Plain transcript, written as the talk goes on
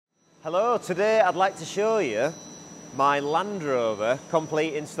Hello, today I'd like to show you my Landrover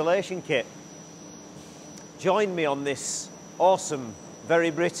complete installation kit. Join me on this awesome, very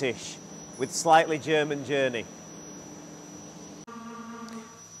British, with slightly German journey.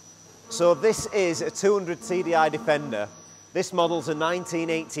 So this is a 200 TDI Defender. This model's a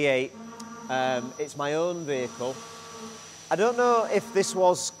 1988. It's my own vehicle. I don't know if this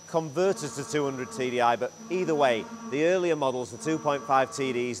was converted to 200 TDI, but either way, the earlier models, the 2.5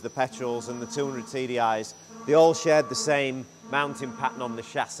 TDs, the petrols and the 200 TDIs, they all shared the same mounting pattern on the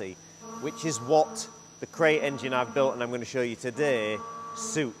chassis, which is what the crate engine I've built and I'm going to show you today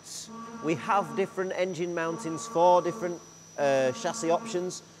suits. We have different engine mountings for different chassis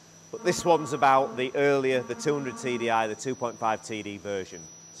options, but this one's about the earlier, the 200 TDI, the 2.5 TD version.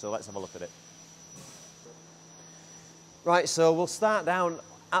 So let's have a look at it. Right, so we'll start down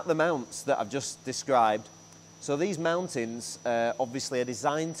at the mounts that I've just described. So these mountings obviously are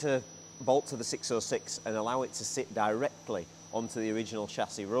designed to bolt to the 606 and allow it to sit directly onto the original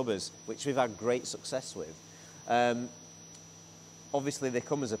chassis rubbers, which we've had great success with. Obviously they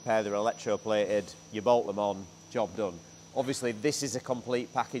come as a pair, they're electroplated, you bolt them on, job done. Obviously this is a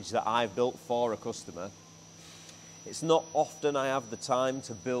complete package that I've built for a customer. It's not often I have the time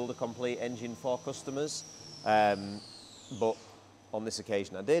to build a complete engine for customers, but on this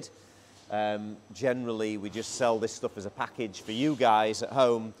occasion I did. Generally we just sell this stuff as a package for you guys at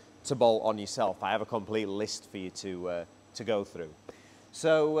home to bolt on yourself. I have a complete list for you to go through.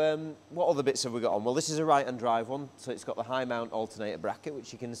 So what other bits have we got on? Well, this is a right hand drive one, so it's got the high mount alternator bracket,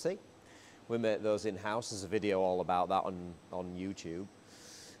 which you can see. We make those in-house. There's a video all about that on YouTube.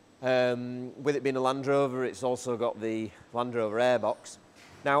 With it being a Land Rover, it's also got the Land Rover airbox.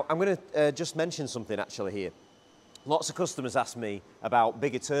 Now I'm going to just mention something actually here. Lots of customers ask me about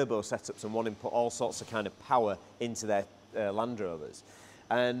bigger turbo setups and wanting to put all sorts of kind of power into their Land Rovers.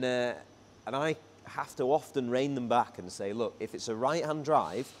 And I have to often rein them back and say, look, if it's a right-hand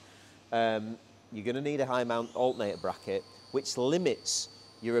drive, you're going to need a high mount alternator bracket, which limits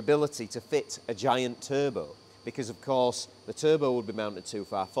your ability to fit a giant turbo. Because of course, the turbo would be mounted too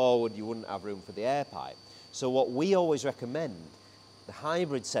far forward, you wouldn't have room for the air pipe. So what we always recommend, the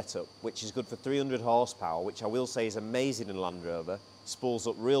hybrid setup, which is good for 300 horsepower, which I will say is amazing in Land Rover, spools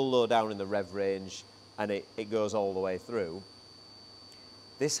up real low down in the rev range and it goes all the way through.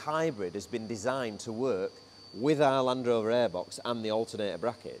 This hybrid has been designed to work with our Land Rover airbox and the alternator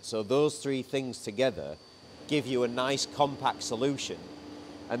bracket. So those three things together give you a nice compact solution.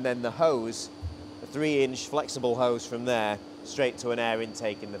 And then the hose, a 3-inch flexible hose from there, straight to an air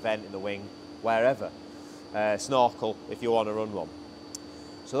intake in the vent, in the wing, wherever. Snorkel if you want to run one.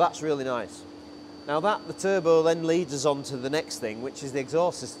 So that's really nice. Now the turbo then leads us on to the next thing, which is the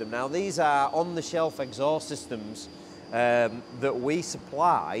exhaust system. Now these are on-the-shelf exhaust systems that we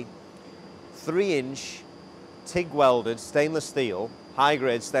supply, 3-inch TIG welded stainless steel,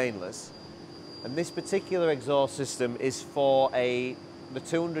 high-grade stainless. And this particular exhaust system is for the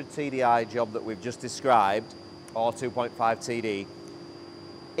 200 TDI job that we've just described, or 2.5 TD,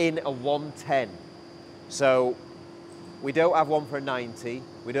 in a 110. So we don't have one for a 90,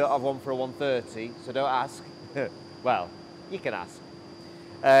 we don't have one for a 130, so don't ask. Well, you can ask.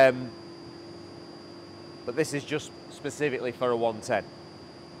 But this is just specifically for a 110.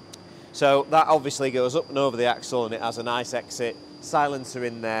 So that obviously goes up and over the axle and it has a nice exit, silencer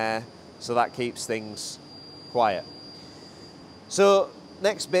in there, so that keeps things quiet. So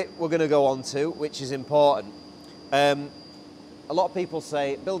next bit we're going to go on to, which is important. A lot of people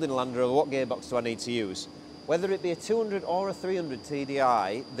say, building a Land Rover, what gearbox do I need to use? Whether it be a 200 or a 300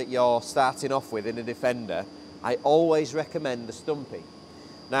 TDI that you're starting off with in a Defender, I always recommend the Stumpy.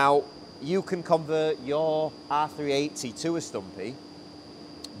 Now, you can convert your R380 to a Stumpy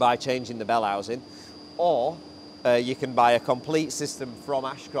by changing the bell housing, or you can buy a complete system from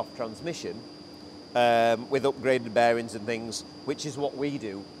Ashcroft Transmission with upgraded bearings and things, which is what we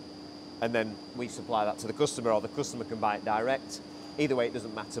do, and then we supply that to the customer, or the customer can buy it direct. Either way, it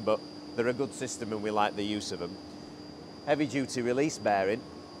doesn't matter, but they're a good system and we like the use of them. Heavy duty release bearing,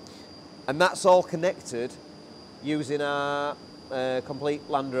 and that's all connected using our complete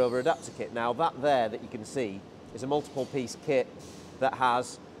Land Rover adapter kit. Now that you can see is a multiple piece kit that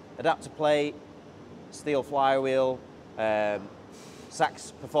has adapter plate, steel flywheel,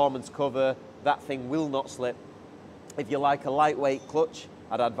 Sachs performance cover. That thing will not slip. If you like a lightweight clutch,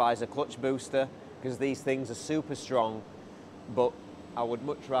 I'd advise a clutch booster, because these things are super strong, but I would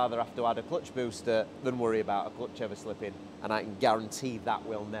much rather have to add a clutch booster than worry about a clutch ever slipping, and I can guarantee that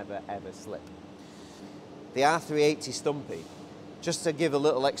will never ever slip. The R380 Stumpy, just to give a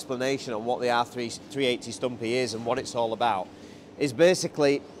little explanation on what the R380 Stumpy is and what it's all about, is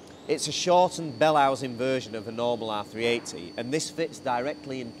basically It's a shortened bell housing version of a normal R380, and this fits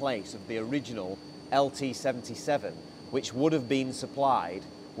directly in place of the original LT77, which would have been supplied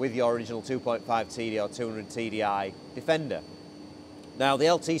with your original 2.5 TDI or 200 TDI Defender. Now, the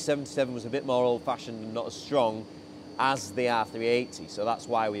LT77 was a bit more old-fashioned and not as strong as the R380, so that's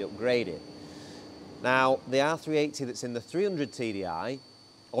why we upgraded. Now, the R380 that's in the 300 TDI,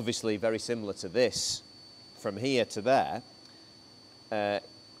 obviously very similar to this, from here to there,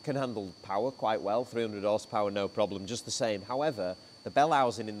 can handle power quite well, 300 horsepower, no problem, just the same. However, the bell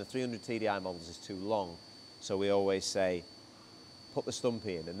housing in the 300 TDI models is too long, so we always say, put the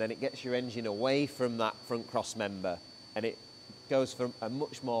stumpy in, and then it gets your engine away from that front cross member, and it goes for a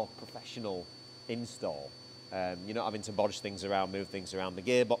much more professional install. You're not having to bodge things around, move things around. The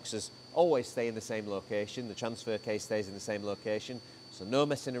gearboxes always stay in the same location, the transfer case stays in the same location, so no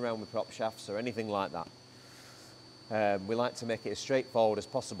messing around with prop shafts or anything like that. We like to make it as straightforward as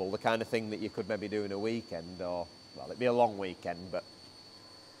possible, the kind of thing that you could maybe do in a weekend, or, well, it'd be a long weekend, but...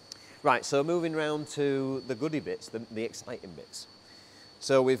 Right, so moving round to the goodie bits, the exciting bits.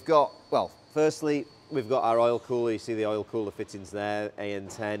 So we've got, well, firstly, we've got our oil cooler. You see the oil cooler fittings there,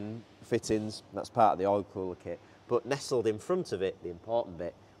 AN10 fittings, that's part of the oil cooler kit. But nestled in front of it, the important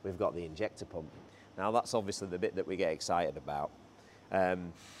bit, we've got the injector pump. Now that's obviously the bit that we get excited about.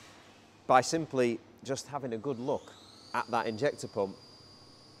 By simply just having a good look at that injector pump,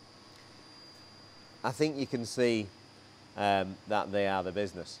 I think you can see that they are the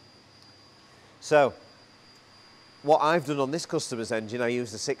business. So, what I've done on this customer's engine, I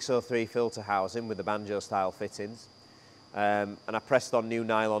used a 603 filter housing with the banjo style fittings, and I pressed on new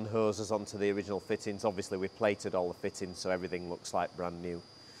nylon hoses onto the original fittings. Obviously we plated all the fittings so everything looks like brand new.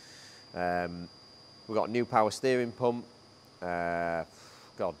 We've got a new power steering pump.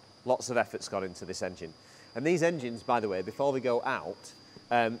 God, lots of effort's gone into this engine. And these engines, by the way, before they go out,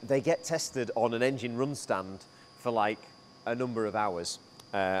 they get tested on an engine run stand for like a number of hours.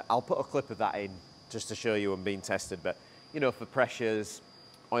 I'll put a clip of that in just to show you them being tested, but you know, for pressures,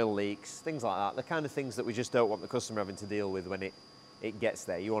 oil leaks, things like that, the kind of things that we just don't want the customer having to deal with when it gets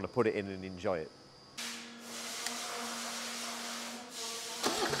there. You want to put it in and enjoy it.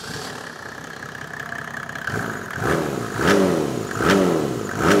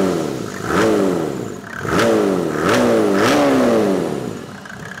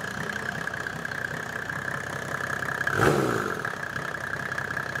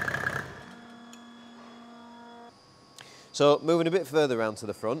 So moving a bit further around to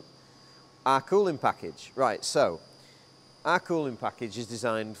the front, our cooling package. Right, so our cooling package is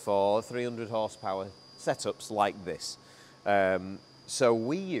designed for 300 horsepower setups like this. So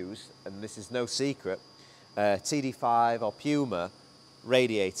we use, and this is no secret, TD5 or Puma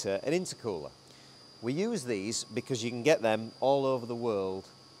radiator and intercooler. We use these because you can get them all over the world,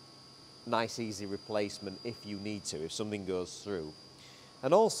 nice easy replacement if you need to, if something goes through.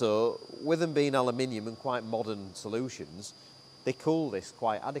 And also, with them being aluminium and quite modern solutions, they cool this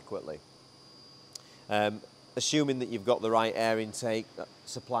quite adequately. Assuming that you've got the right air intake,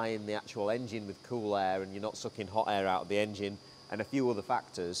 supplying the actual engine with cool air and you're not sucking hot air out of the engine and a few other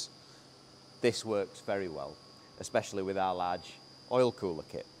factors, this works very well, especially with our large oil cooler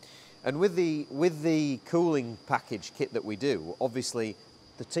kit. And with the cooling package kit that we do, obviously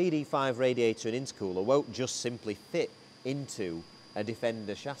the TD5 radiator and intercooler won't just simply fit into a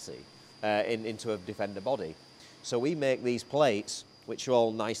Defender chassis, into a Defender body. So we make these plates, which are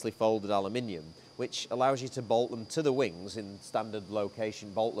all nicely folded aluminium, which allows you to bolt them to the wings in standard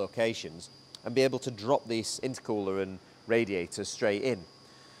bolt locations and be able to drop these intercooler and radiators straight in.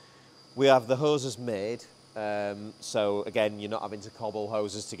 We have the hoses made, so again, you're not having to cobble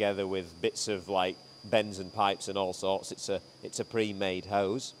hoses together with bits of like bends and pipes and all sorts. It's a pre-made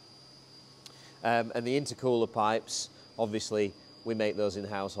hose. And the intercooler pipes, obviously, we make those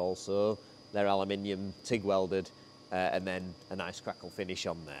in-house also. They're aluminium, TIG welded, and then a nice crackle finish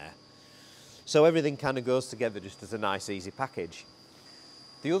on there. So everything kind of goes together just as a nice, easy package.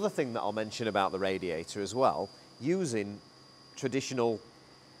 The other thing that I'll mention about the radiator as well, using traditional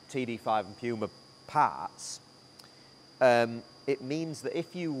TD5 and Puma parts, it means that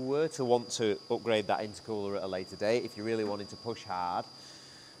if you were to want to upgrade that intercooler at a later date, if you really wanted to push hard,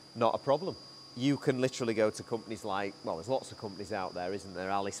 not a problem. You can literally go to companies like, well, there's lots of companies out there, isn't there?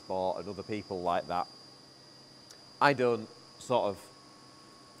 Alisport and other people like that. I don't sort of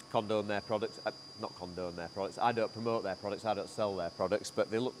condone their products, not condone their products, I don't promote their products, I don't sell their products,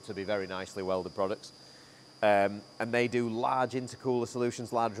 but they look to be very nicely welded products. And they do large intercooler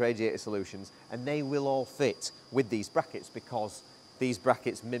solutions, large radiator solutions, and they will all fit with these brackets because these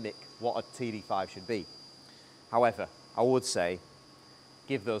brackets mimic what a TD5 should be. However, I would say,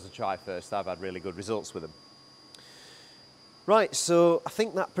 give those a try first. I've had really good results with them. Right, so I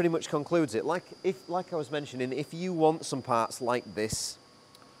think that pretty much concludes it. Like I was mentioning, if you want some parts like this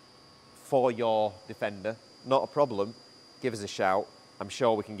for your Defender, not a problem, give us a shout. I'm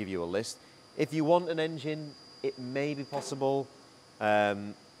sure we can give you a list. If you want an engine, it may be possible,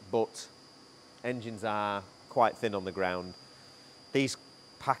 but engines are quite thin on the ground. These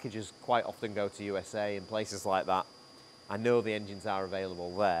packages quite often go to USA and places like that. I know the engines are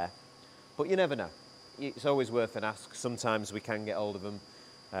available there, but you never know. It's always worth an ask. Sometimes we can get hold of them,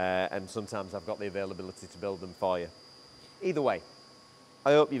 and sometimes I've got the availability to build them for you. Either way,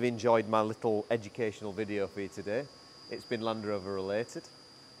 I hope you've enjoyed my little educational video for you today. It's been Landrover related,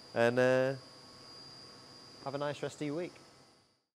 and have a nice rest of your week.